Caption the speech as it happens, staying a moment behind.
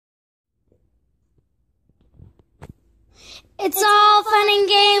It's all fun and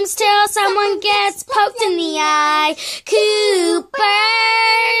games till someone gets poked in the eye.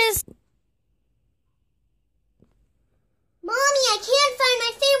 Coopers! Mommy, I can't find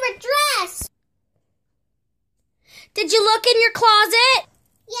my favorite dress. Did you look in your closet?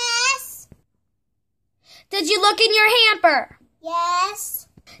 Yes. Did you look in your hamper? Yes.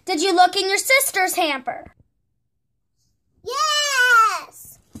 Did you look in your sister's hamper?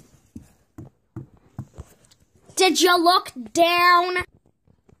 Yes. Did you look down?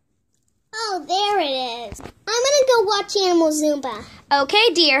 Oh, there it is. I'm gonna go watch Animal Zumba.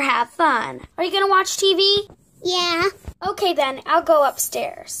 Okay, dear, have fun. Are you gonna watch TV? Yeah. Okay, then, I'll go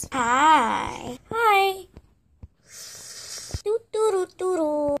upstairs. Hi. Hi.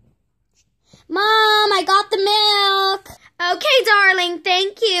 Doo-doo-doo-doo-doo. Mom, I got the milk. Okay, darling,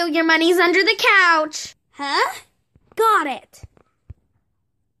 thank you. Your money's under the couch. Huh? Got it.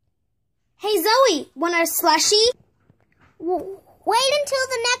 Hey, Zoe, want a slushie? Wait until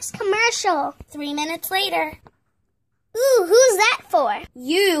the next commercial. 3 minutes later. Ooh, who's that for?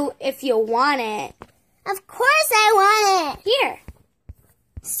 You, if you want it. Of course I want it. Here.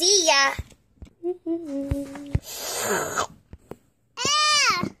 See ya. Ah!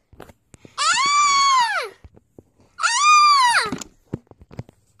 Ah! Ah!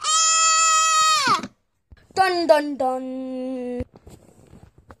 Ah! Dun, dun, dun.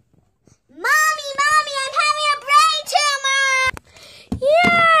 Mommy, I'm having a brain tumor!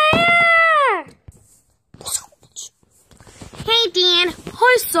 Yeah! Hey, Dan.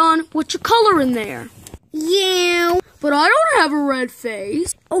 Hi, son. What's your color in there? You. But I don't have a red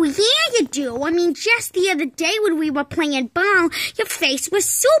face. Oh, yeah, you do. I mean, just the other day when we were playing ball, your face was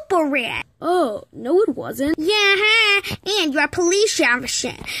super red. Oh, no it wasn't. Yeah, and you're a police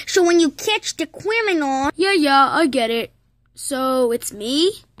officer. So when you catch the criminal... Yeah, I get it. So, it's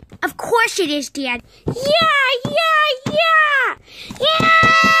me? Of course it is, Dad. Yeah!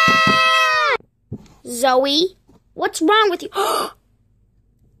 Zoe, what's wrong with you?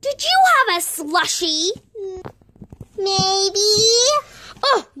 Did you have a slushie? Maybe.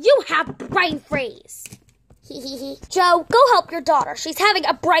 Oh, you have brain freeze. Joe, go help your daughter. She's having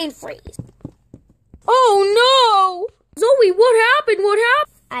a brain freeze. Oh, no! Zoe, what happened?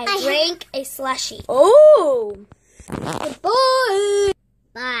 I drank a slushie. Oh! Goodbye.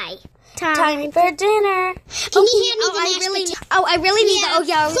 Bye. Time for dinner. Can you hand me the mashed potatoes? I really need that. Oh,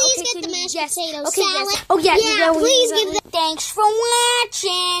 yeah. Please okay, get the mashed yes. potato Okay, salad. yes. Oh, yeah. Yeah, please give the... Thanks for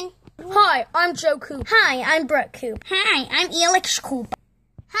watching. Hi, I'm Joe Cooper. Hi, I'm Brooke Cooper. Hi, I'm Elix Cooper.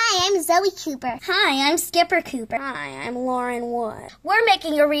 Hi, I'm Zoe Cooper. Hi, I'm Skipper Cooper. Hi, I'm Lauren Wood. We're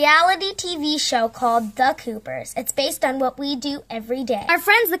making a reality TV show called The Coopers. It's based on what we do every day. Our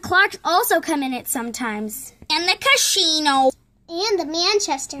friends the Clarks also come in it sometimes. And the casino. And the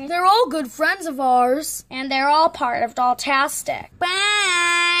Manchesters. They're all good friends of ours. And they're all part of Dolltastic.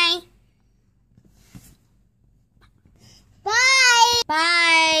 Bye! Bye!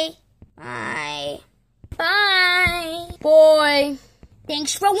 Bye! Bye! Bye! Boy.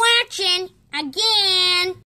 Thanks for watching again.